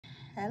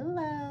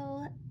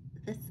Hello,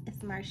 this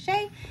is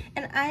Marche,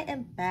 and I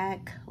am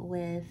back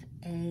with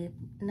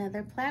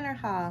another planner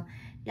haul.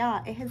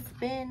 Y'all, it has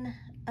been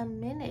a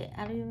minute.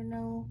 I don't even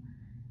know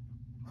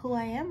who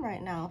I am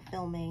right now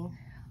filming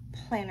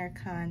planner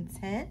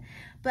content,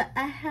 but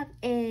I have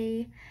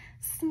a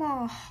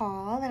small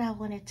haul that I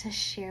wanted to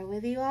share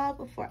with you all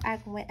before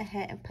I went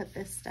ahead and put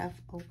this stuff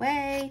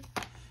away.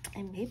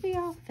 And maybe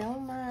I'll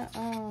film my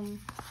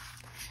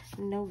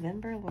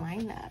November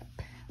lineup.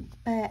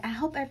 But I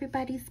hope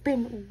everybody's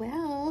been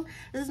well.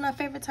 This is my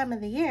favorite time of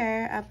the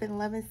year. I've been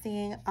loving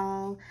seeing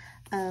all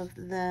of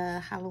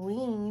the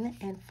Halloween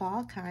and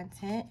fall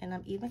content, and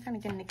I'm even kind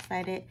of getting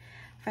excited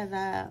for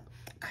the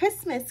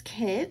Christmas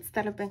kits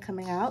that have been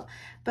coming out.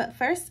 But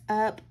first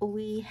up,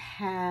 we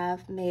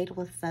have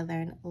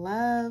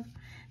MadeWithSouthernLuv.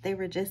 They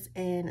were just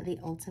in the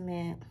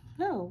Ultimate,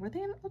 no, were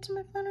they in the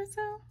Ultimate Planner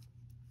sale?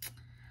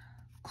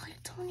 I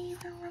don't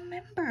even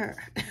remember.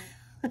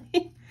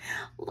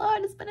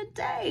 Lord, it's been a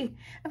day.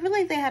 I feel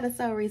like they had a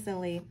sale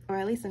recently, or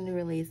at least a new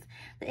release.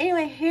 But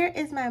anyway, here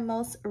is my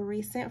most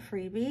recent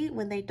freebie.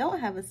 When they don't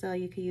have a sale,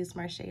 you can use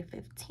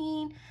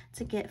Marche15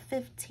 to get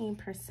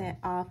 15%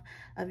 off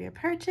of your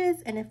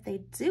purchase. And if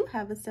they do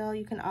have a sale,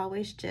 you can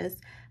always just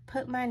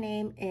put my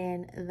name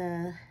in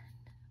the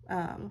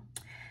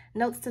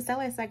notes to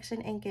seller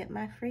section and get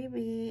my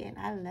freebie. And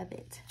I love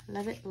it.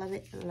 Love it, love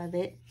it, love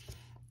it.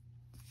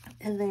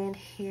 And then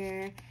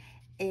here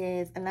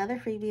is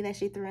another freebie that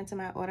she threw into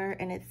my order,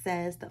 and it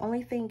says, the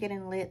only thing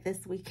getting lit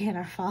this weekend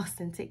are fall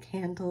scented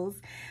candles.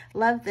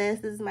 Love this.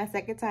 This is my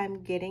second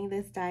time getting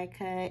this die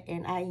cut,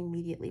 and I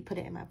immediately put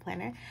it in my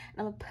planner. And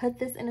I'm gonna put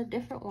this in a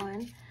different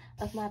one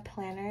of my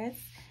planners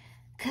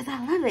because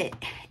I love it.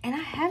 And I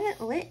haven't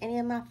lit any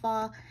of my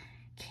fall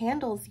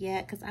candles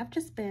yet because I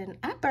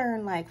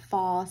burn like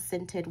fall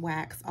scented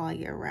wax all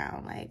year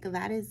round. Like,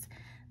 that is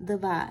the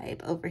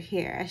vibe over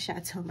here at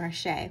Chateau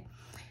Marche.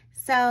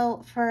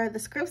 So for the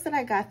scripts that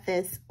I got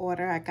this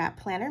order, I got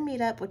Planner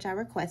Meetup, which I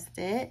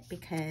requested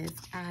because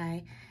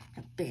I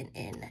have been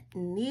in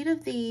need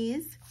of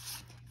these.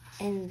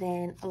 And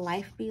then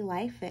Life Be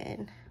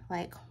Lifin',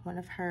 like one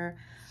of her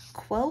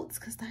quotes,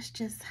 because that's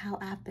just how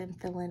I've been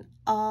feeling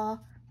all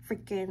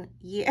freaking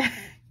year.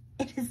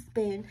 It has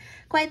been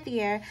quite the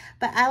year,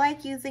 but I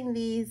like using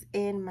these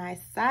in my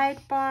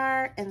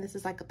sidebar, and this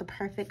is like the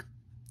perfect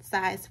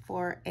size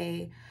for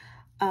a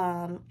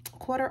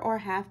quarter or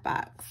half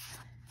box.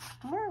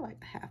 More like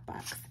the half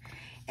box.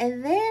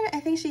 And then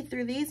I think she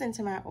threw these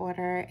into my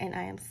order, and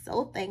I am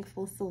so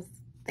thankful. So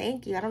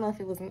thank you. I don't know if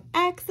it was an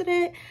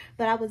accident,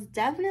 but I was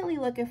definitely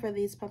looking for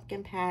these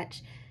pumpkin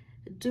patch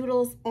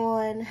doodles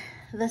on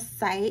the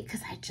site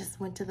because I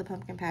just went to the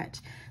pumpkin patch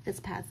this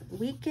past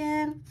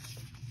weekend.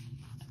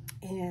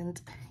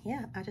 And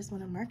yeah, I just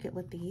want to market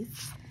with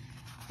these.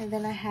 And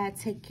then I had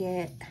to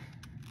get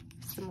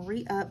some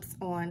re-ups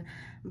on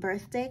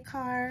birthday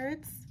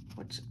cards,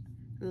 which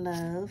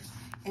love.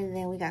 And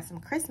then we got some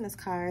Christmas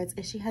cards,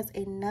 and she has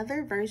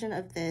another version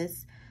of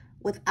this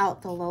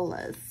without the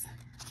Lolas.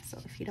 So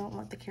if you don't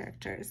want the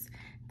characters,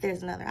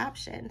 there's another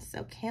option.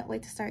 So can't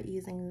wait to start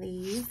using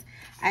these.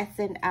 I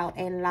send out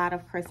a lot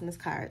of Christmas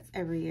cards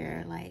every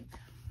year, like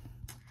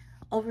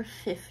over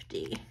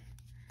 50.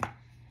 It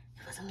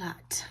was a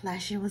lot.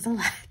 Last year was a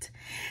lot.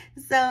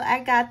 So I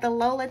got the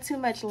Lola Too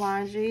Much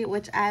Laundry,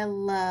 which I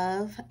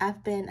love. I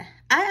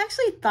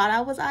actually thought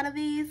I was out of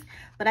these,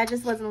 but I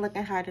just wasn't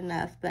looking hard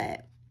enough.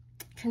 But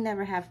can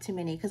never have too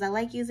many because I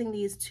like using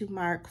these to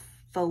mark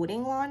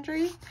folding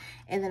laundry,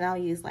 and then I'll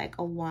use like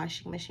a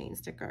washing machine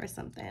sticker or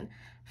something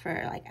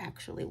for like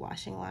actually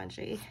washing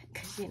laundry,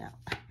 because you know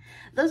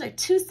those are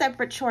two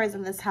separate chores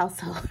in this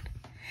household.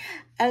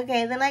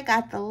 Okay, then I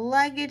got the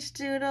luggage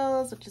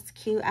doodles, which is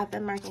cute. I've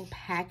been marking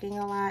packing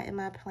a lot in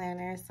my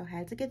planner, so I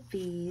had to get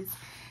these.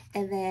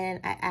 And then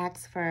I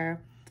asked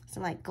for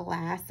some like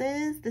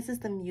glasses. This is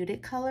the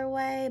muted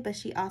colorway, but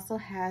she also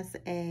has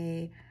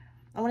a,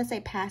 I want to say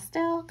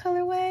pastel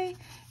colorway,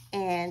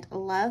 and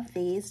love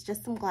these.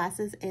 Just some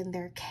glasses in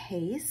their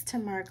case to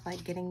mark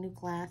like getting new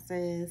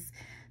glasses,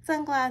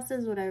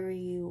 sunglasses, whatever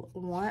you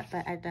want,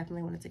 but I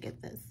definitely wanted to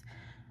get this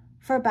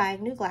for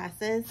buying new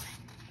glasses.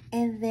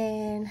 And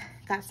then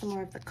got some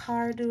more of the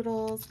car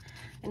doodles.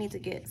 I need to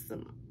get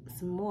some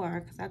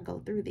more because I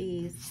go through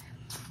these.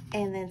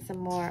 And then some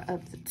more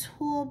of the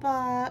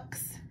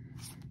toolbox.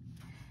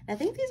 I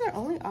think these are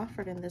only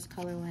offered in this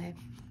colorway.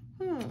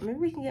 Maybe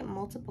we can get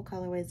multiple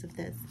colorways of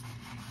this.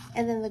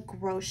 And then the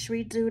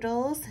grocery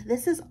doodles.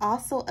 This is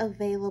also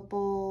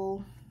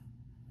available,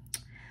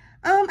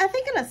 I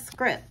think in a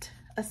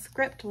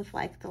script with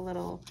like the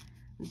little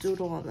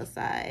doodle on the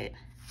side.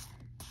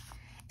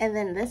 And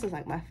then this is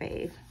like my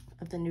fave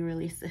of the new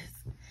releases.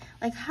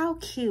 Like, how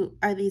cute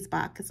are these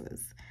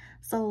boxes?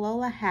 So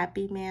Lola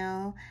Happy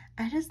Mail.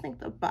 I just think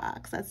the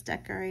box that's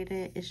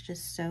decorated is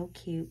just so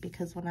cute,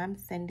 because when I'm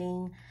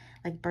sending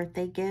like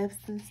birthday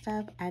gifts and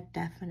stuff, I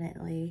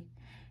definitely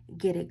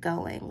get it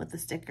going with the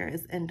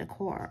stickers and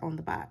decor on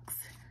the box.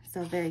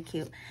 So very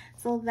cute.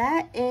 So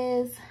that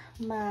is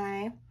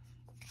my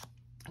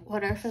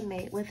order for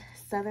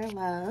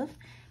MadeWithSouthernLuv.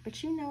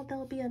 but you know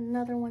there'll be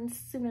another one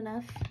soon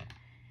enough.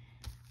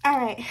 All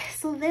right,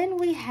 so then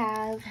we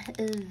have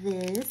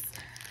this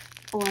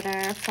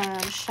order from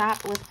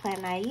Shop with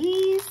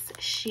Planners.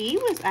 She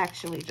was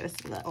actually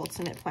just the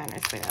ultimate planner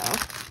sale.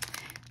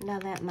 Now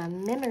that my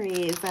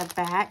memories are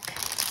back.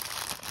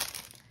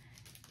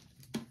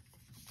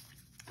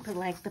 But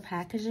like the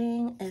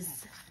packaging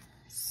is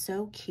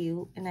so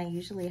cute, and I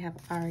usually have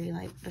already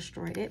like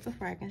destroyed it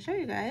before I can show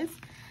you guys.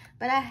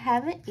 But I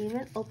haven't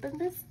even opened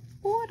this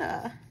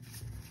order.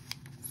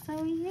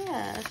 So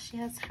yeah, she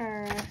has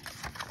her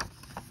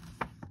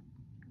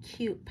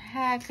cute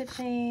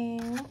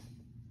packaging.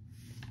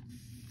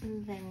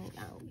 And then,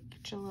 you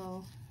get your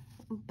little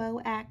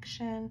bow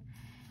action.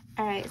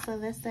 All right, so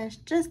this is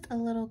just a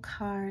little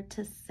card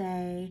to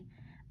say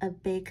a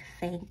big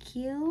thank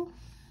you.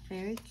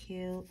 Very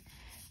cute.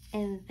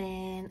 And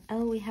then,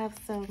 oh, we have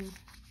some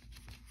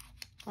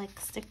like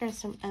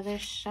stickers from other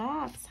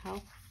shops.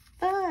 How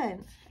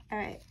fun. All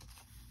right.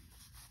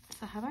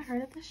 So have I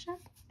heard of this shop?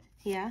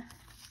 Yeah.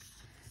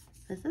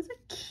 This is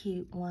a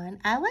cute one.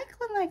 I like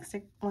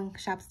when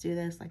shops do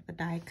this, like the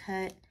die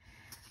cut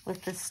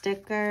with the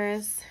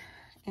stickers.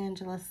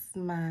 Angela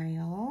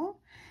Smile.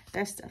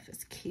 Their stuff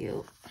is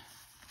cute.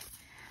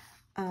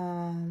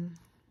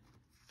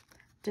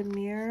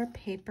 Demure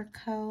Paper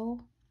Co.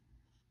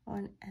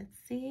 on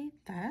Etsy.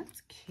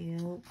 That's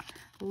cute.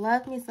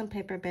 Love me some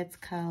Paper Bits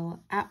Co.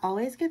 I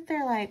always get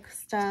their like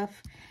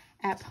stuff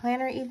at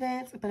planner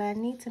events, but I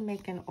need to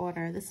make an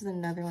order. This is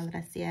another one that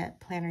I see at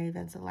planner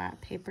events a lot.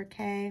 Paper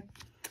K.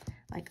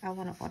 Like I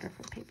want to order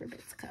for Paper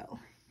Bits Co.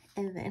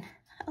 And then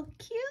how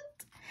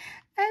cute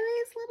are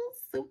these little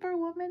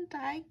Superwoman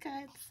die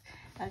cuts?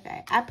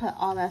 Okay, I put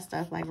all that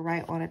stuff like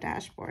right on a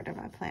dashboard of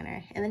my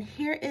planner. And then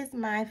here is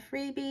my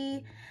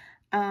freebie.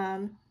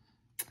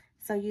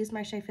 So use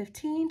Marche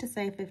 15 to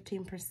save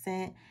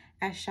 15%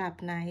 at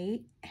Shop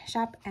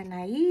and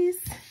Nice.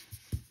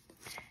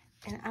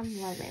 And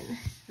I'm loving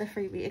the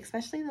freebie,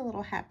 especially the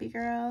little happy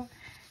girl.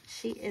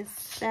 She is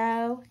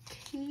so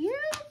cute.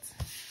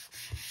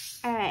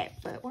 All right,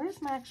 but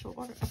where's my actual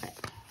order? Okay.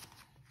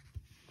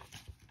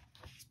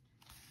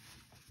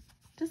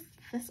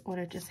 This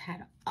order just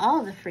had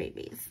all the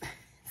freebies.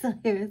 So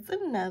here's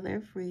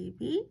another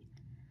freebie.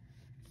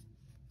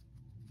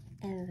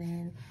 And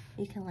then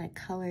you can like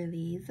color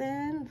these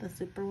in, the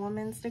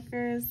Superwoman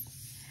stickers.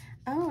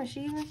 Oh,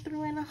 she even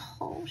threw in a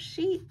whole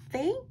sheet.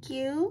 Thank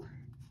you.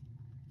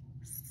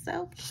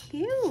 So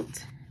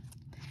cute.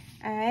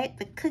 All right,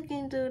 the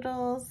cooking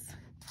doodles,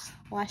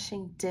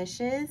 washing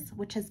dishes,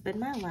 which has been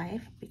my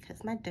life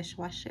because my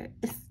dishwasher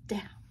is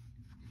down.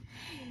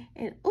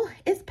 And oh,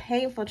 it's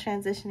painful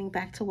transitioning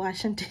back to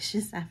washing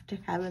dishes after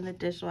having the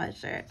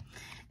dishwasher.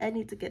 I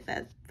need to get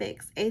that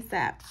fixed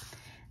ASAP.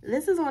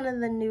 This is one of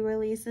the new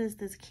releases,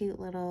 this cute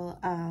little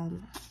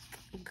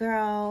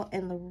girl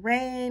in the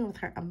rain with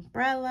her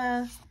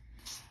umbrella.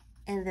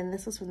 And then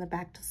this was from the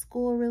back to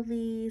school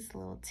release, a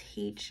little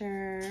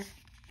teacher.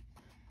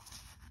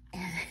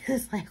 And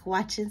it's like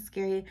watching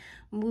scary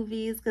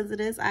movies because it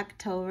is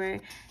October.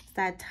 It's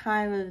that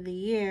time of the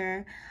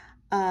year.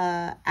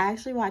 I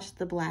actually watched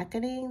The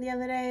Blackening the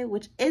other day,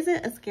 which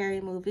isn't a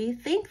scary movie.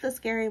 Think the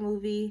scary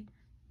movie,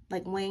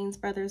 like Wayne's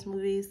Brothers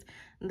movies.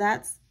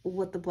 That's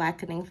what The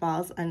Blackening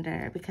falls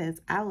under because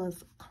I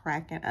was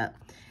cracking up.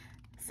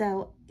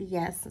 So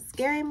yes,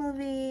 scary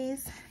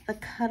movies, the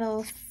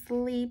cuddle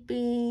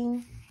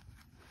sleeping,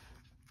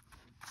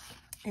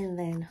 and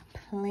then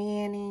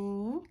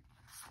planning.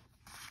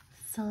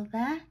 So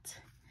that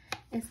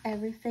is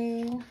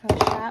everything from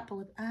Shop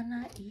with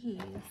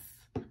Anais.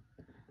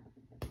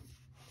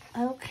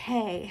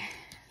 Okay,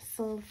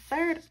 so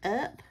third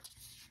up,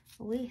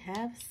 we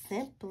have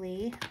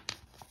Simply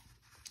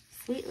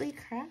Sweetly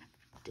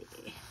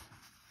Crafty.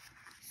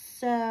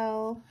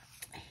 So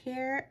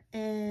here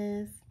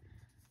is,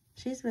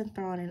 she's been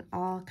throwing in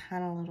all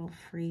kind of little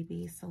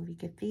freebies. So you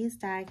get these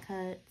die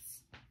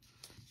cuts,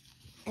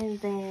 and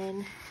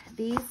then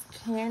these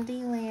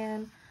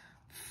Candyland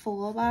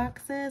full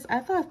boxes. I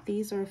thought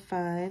these were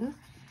fun.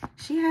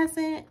 She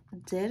hasn't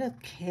did a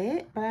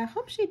kit, but I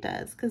hope she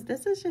does because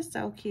this is just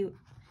so cute.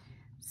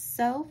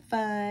 So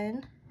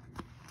fun.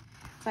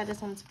 So I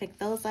just wanted to pick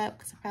those up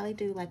because I probably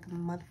do like a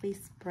monthly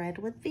spread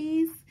with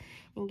these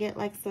and get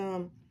like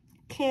some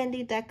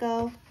candy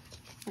deco,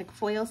 like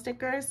foil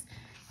stickers.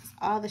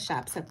 All the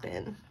shops have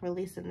been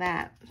releasing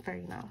that for,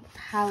 you know,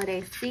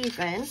 holiday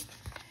season.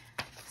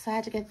 So I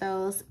had to get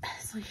those.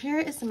 So here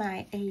is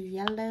my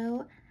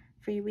yellow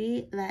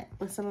freebie that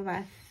was some of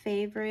my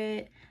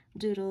favorite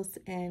doodles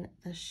in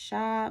the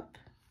shop,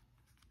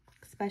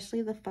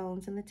 especially the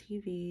phones and the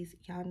TVs.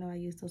 Y'all know I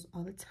use those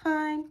all the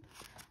time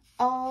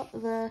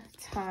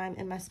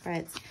in my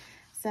spreads.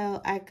 So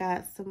I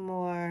got some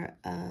more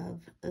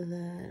of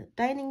the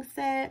dining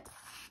set,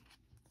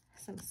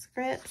 some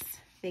scripts,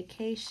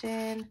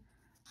 vacation,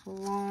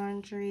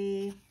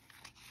 laundry,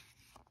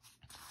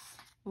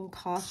 and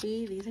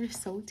coffee. These are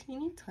so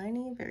teeny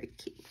tiny, very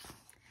cute.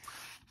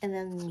 And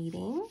then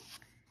meeting.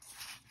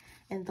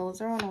 And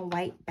those are on a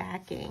white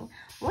backing.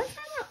 One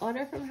time I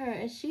ordered from her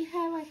and she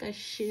had like a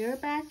sheer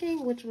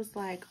backing, which was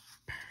like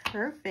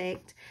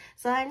perfect.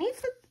 So I need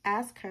to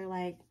ask her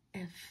like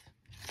if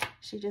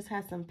she just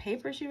had some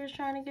paper she was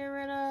trying to get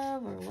rid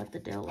of or what the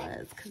deal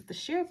was. Because the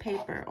sheer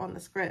paper on the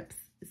scripts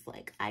is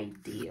like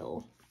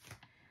ideal.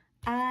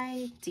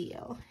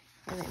 Ideal.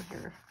 And then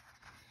here,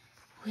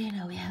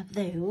 we have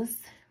those.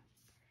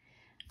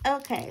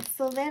 Okay,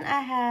 so then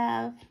I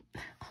have,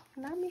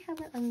 not me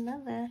having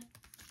another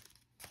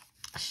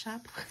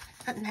shop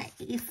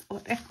nice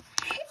order.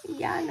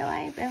 Y'all know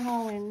I ain't been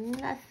hauling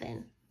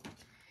nothing.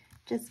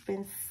 Just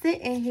been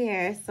sitting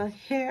here. So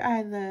here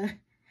are the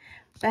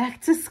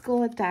back to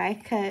school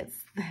die cuts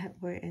that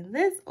were in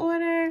this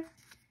order.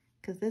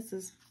 Because this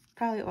is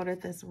probably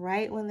ordered this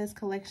right when this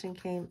collection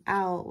came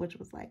out, which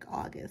was like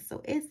August.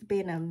 So it's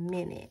been a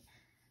minute.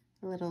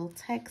 Little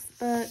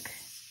textbook.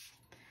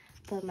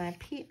 But my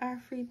PR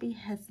freebie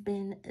has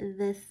been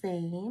the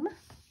same.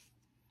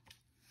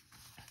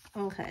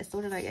 Okay, so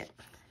what did I get?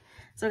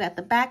 So I got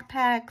the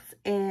backpacks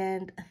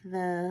and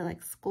the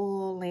like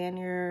school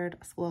lanyard,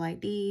 school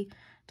ID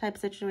type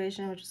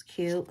situation, which is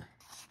cute.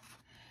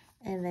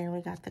 And then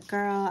we got the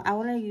girl. I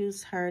want to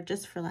use her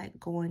just for like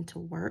going to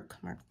work,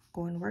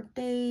 going work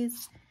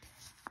days.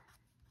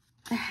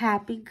 The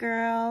happy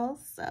girl,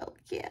 so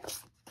cute.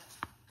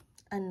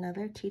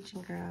 Another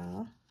teaching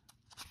girl.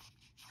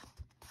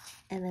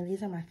 And then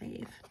these are my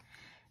fave.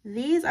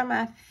 These are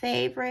my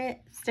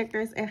favorite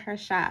stickers in her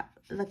shop.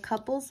 The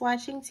couples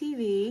watching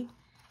TV.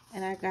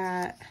 And I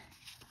got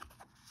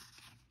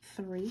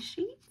 3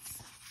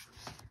 sheets.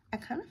 I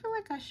kind of feel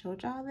like I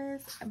showed y'all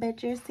this. I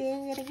bet you're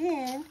seeing it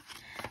again.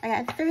 I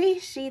got 3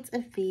 sheets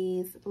of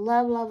these.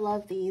 Love, love,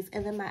 love these.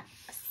 And then my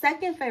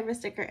second favorite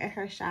sticker in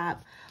her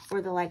shop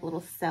were the like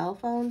little cell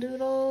phone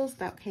doodles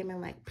that came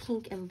in like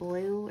pink and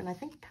blue. And I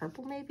think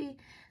purple maybe.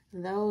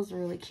 Those were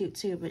really cute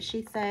too. But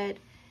she said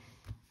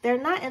they're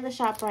not in the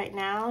shop right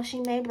now. She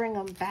may bring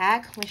them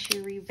back when she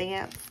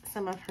revamps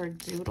some of her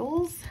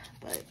doodles,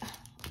 but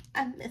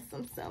I miss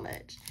them so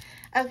much.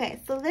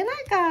 Okay, so then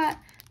I got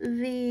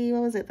the,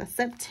 what was it, the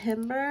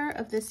September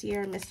of this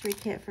year mystery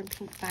kit from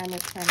Pink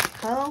Diamond Planner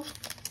Co.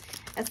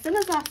 As soon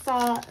as I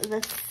saw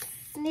the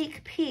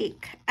sneak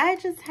peek, I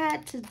just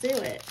had to do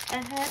it. I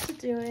had to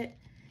do it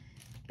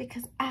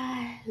because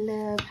I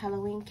love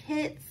Halloween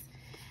kits.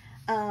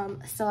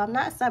 So I'm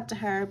not subbed to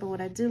her, but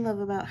what I do love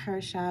about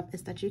her shop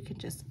is that you can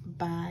just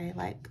buy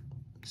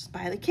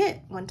the kit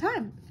one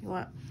time if you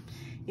want.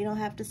 You don't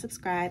have to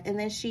subscribe. And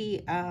then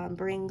she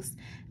brings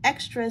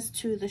extras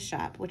to the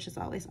shop, which is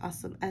always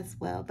awesome as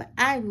well. But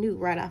I knew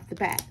right off the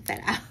bat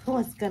that I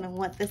was gonna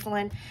want this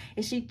one.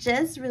 And she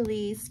just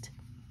released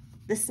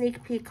the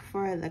sneak peek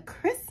for the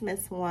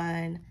Christmas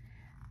one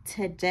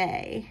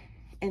today.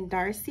 And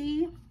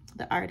Darcy,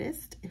 the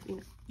artist, if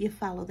you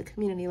follow the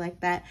community like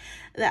that,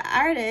 the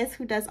artist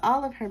who does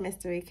all of her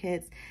mystery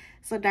kits.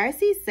 So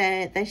Darcy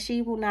said that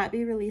she will not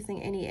be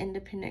releasing any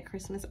independent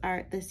Christmas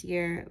art this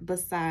year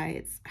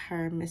besides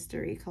her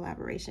mystery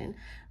collaboration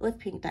with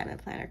Pink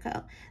Diamond Planner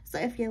Co. So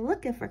if you're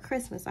looking for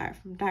Christmas art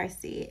from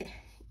Darcy,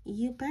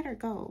 you better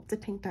go to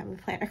Pink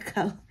Diamond Planner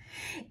Co.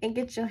 and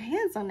get your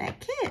hands on that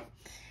kit.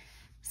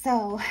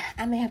 So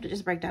I may have to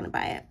just break down and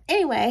buy it.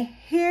 Anyway,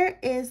 here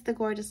is the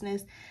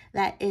gorgeousness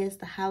that is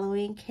the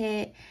Halloween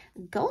kit.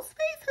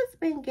 Ghostface has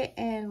been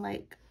getting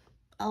like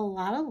a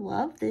lot of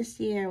love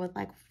this year with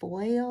like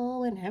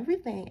foil and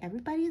everything.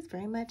 Everybody is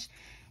very much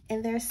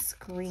in their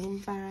Scream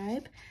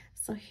vibe.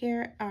 So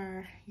here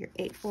are your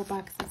 8-4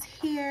 boxes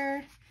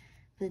here.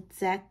 The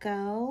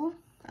deco.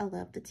 I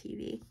love the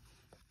TV.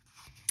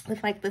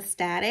 With like the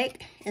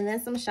static. And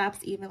then some shops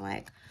even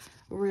like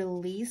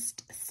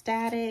released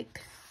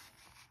static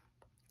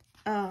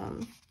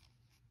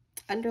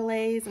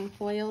underlays and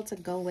foil to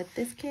go with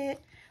this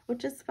kit,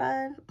 which is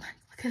fun.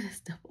 Look at this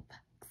double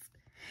box.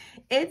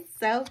 It's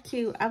so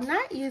cute. I'm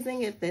not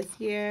using it this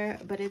year,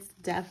 but it's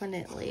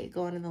definitely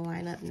going in the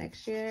lineup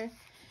next year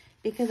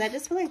because I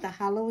just feel like the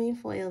Halloween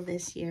foil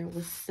this year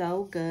was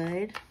so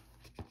good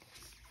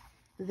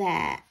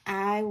that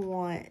I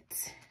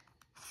want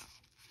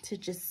to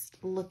just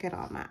look at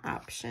all my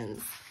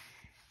options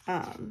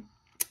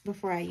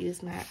before I use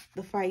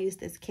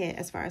this kit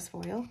as far as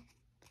foil.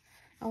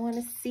 I want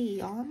to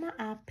see all my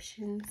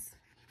options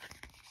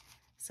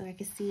so I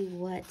can see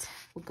what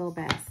will go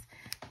best.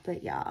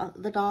 But y'all,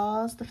 the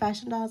dolls, the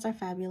fashion dolls are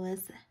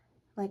fabulous.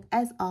 Like,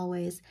 as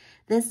always,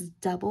 this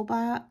double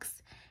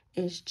box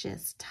is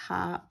just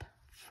top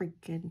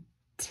freaking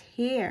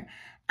tier.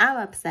 I'm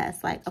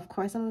obsessed. Like, of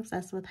course, I'm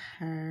obsessed with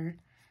her.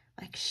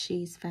 Like,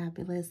 she's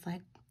fabulous.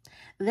 Like,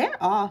 they're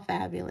all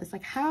fabulous.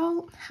 Like,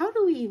 how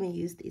do we even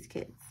use these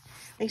kits?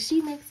 Like,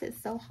 she makes it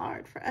so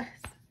hard for us.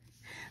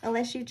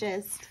 Unless you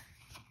just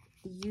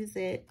use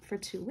it for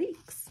 2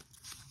 weeks.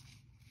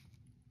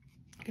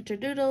 Get your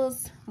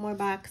doodles, more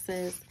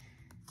boxes,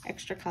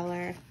 extra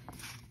color.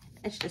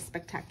 It's just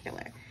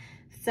spectacular.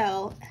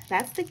 So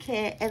that's the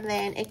kit. And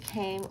then it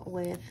came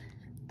with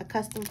a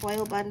custom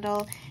foil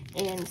bundle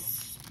in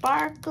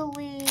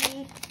sparkly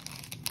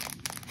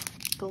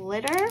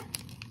glitter.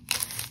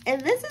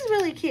 And this is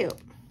really cute.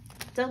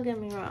 Don't get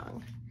me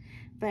wrong.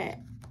 But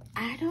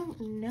I don't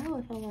know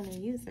if I want to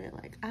use it.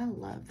 Like, I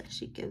love that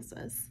she gives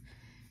us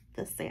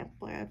the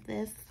sampler of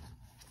this.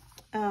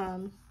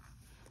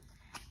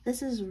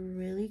 This is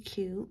really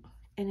cute.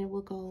 And it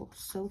will go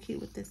so cute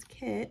with this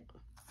kit.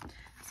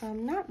 So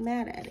I'm not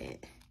mad at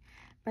it.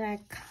 But I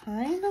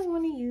kind of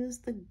want to use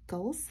the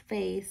ghost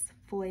face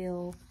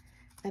foil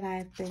that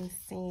I've been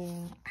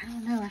seeing. I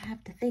don't know, I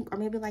have to think. Or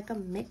maybe like a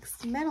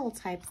mixed metal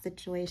type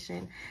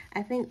situation.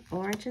 I think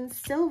orange and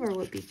silver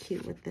would be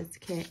cute with this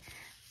kit.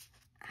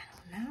 I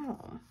don't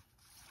know.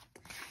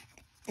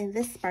 And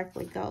this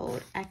sparkly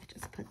gold, I could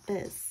just put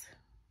this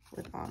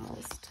with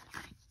almost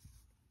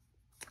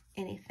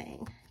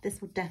anything.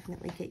 This will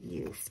definitely get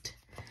used.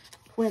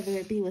 Whether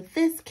it be with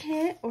this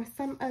kit or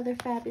some other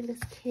fabulous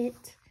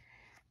kit.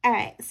 All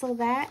right, so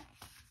that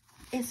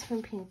is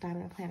from Pink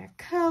Diamond Planner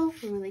Co.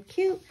 Really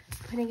cute.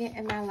 Putting it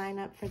in my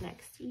lineup for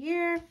next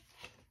year.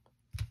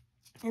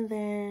 And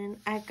then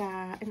I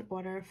got an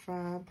order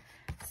from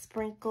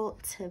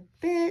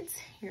Sprinkled2Bits.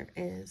 Here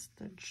is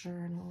the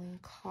journaling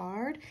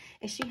card.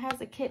 And she has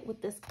a kit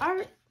with this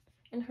art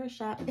in her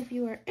shop if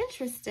you are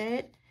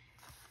interested.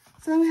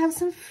 So then we have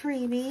some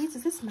freebies.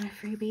 This is my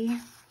freebie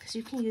because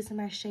you can use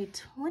my shade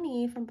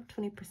 20 from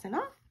 20%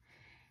 off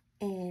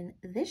in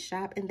this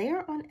shop, and they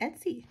are on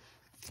Etsy.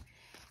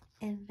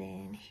 And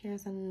then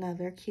here's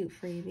another cute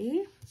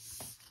freebie.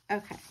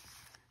 Okay,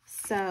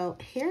 so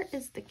here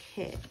is the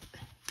kit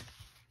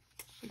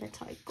that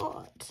I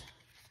got.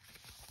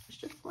 It's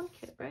just one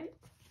kit, right?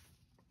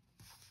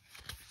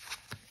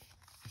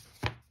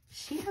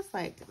 She has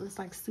like this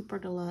like super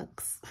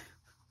deluxe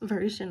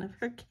version of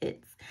her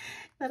kits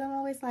that I'm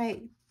always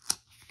like,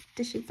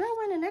 did she throw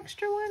in an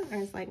extra one?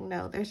 Or it's like,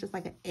 no, there's just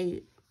like an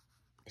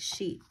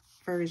 8-sheet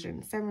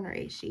version, 7 or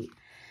 8 sheet.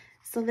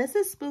 So this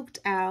is spooked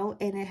out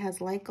and it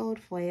has light gold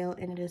foil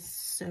and it is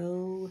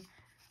so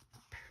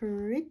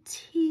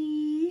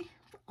pretty.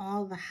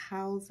 All the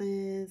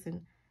houses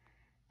and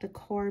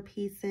decor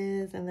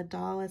pieces, and the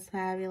doll is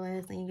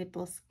fabulous, and you get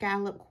those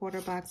scallop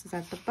quarter boxes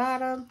at the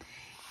bottom.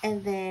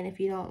 And then if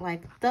you don't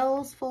like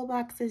those full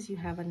boxes, you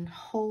have a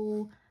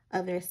whole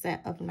other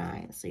set of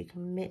 9, so you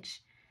can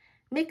mix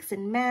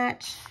and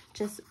match.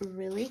 Just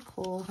really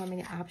cool how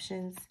many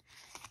options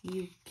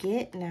you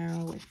get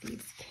now with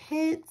these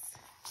kits.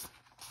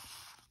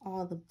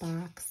 All the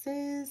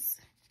boxes.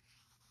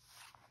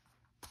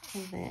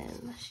 And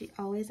then she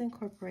always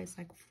incorporates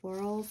like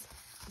florals,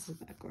 this is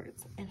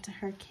backwards, into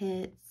her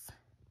kits.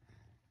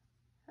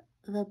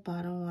 The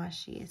bottom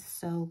washi is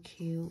so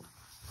cute.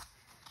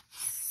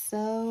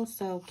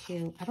 So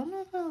cute. I don't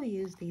know if I'll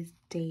use these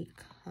date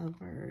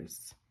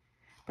covers,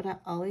 but I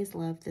always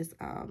love this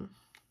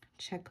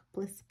check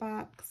bliss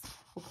box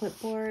or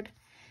clipboard.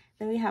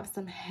 Then we have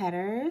some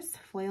headers,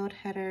 foiled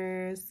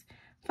headers,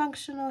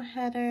 functional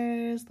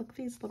headers. Look at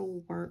these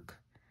little work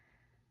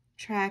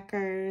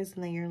trackers,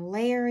 and then your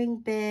layering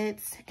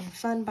bits and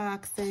fun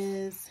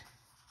boxes.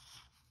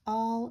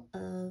 All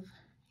of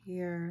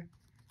your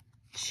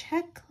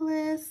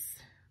checklists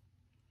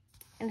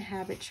and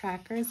habit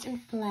trackers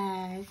and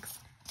flags.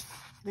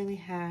 Then we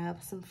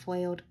have some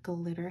foiled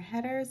glitter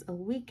headers, a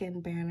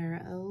weekend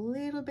banner, a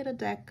little bit of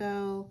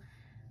deco,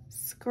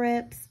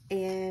 scripts,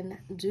 and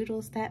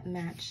doodles that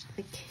match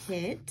the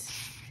kit.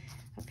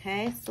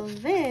 Okay, so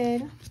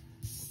then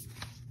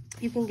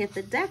you can get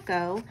the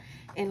deco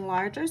in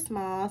large or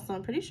small. So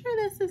I'm pretty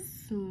sure this is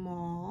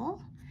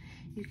small.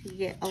 You could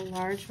get a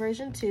large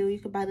version too. You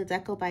could buy the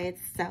deco by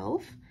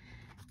itself.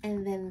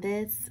 And then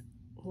this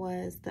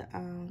was the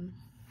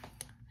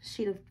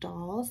sheet of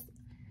dolls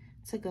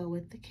to go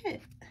with the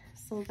kit.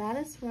 So that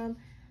is from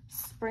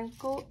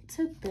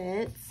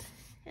Sprinkled2Bits.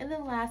 And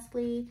then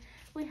lastly,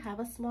 we have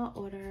a small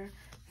order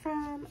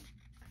from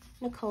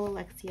Nicole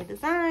Alexia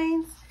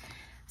Designs.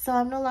 So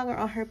I'm no longer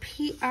on her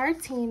PR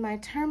team. My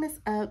term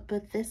is up,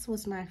 but this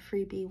was my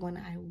freebie when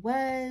I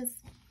was.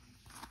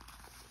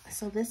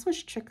 So this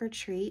was Trick or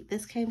Treat.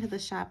 This came to the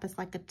shop as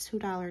like a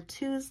 $2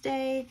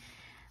 Tuesday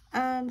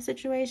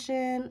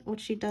situation, which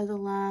she does a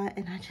lot.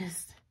 And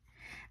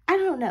I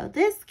don't know.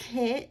 This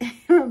kit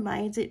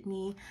reminded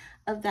me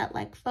of that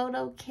like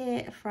photo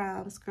kit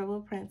from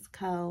Scribble Prints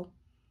Co.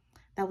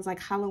 that was like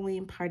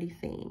Halloween party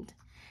themed.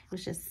 It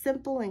was just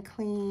simple and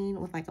clean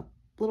with like a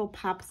little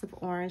pops of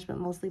orange, but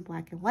mostly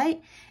black and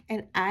white.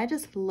 And I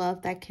just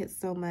love that kit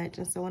so much.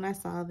 And so when I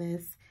saw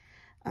this,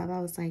 I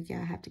was like,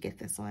 yeah, I have to get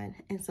this one.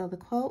 And so the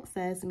quote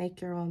says, "Make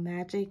your own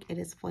magic. It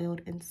is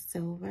foiled in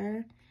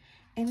silver."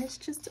 And it's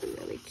just a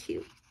really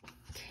cute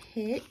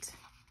kit.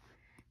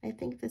 I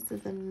think this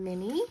is a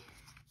mini.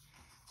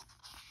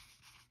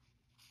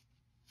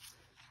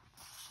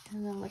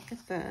 And then look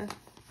at the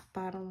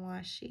bottom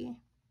washi.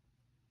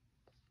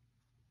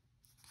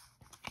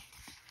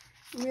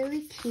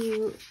 Really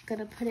cute.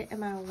 Gonna put it in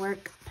my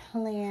work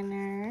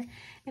planner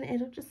and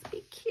it'll just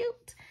be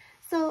cute.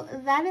 So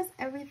that is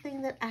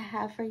everything that I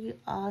have for you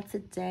all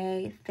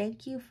today.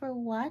 Thank you for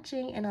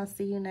watching and I'll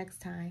see you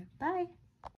next time. Bye.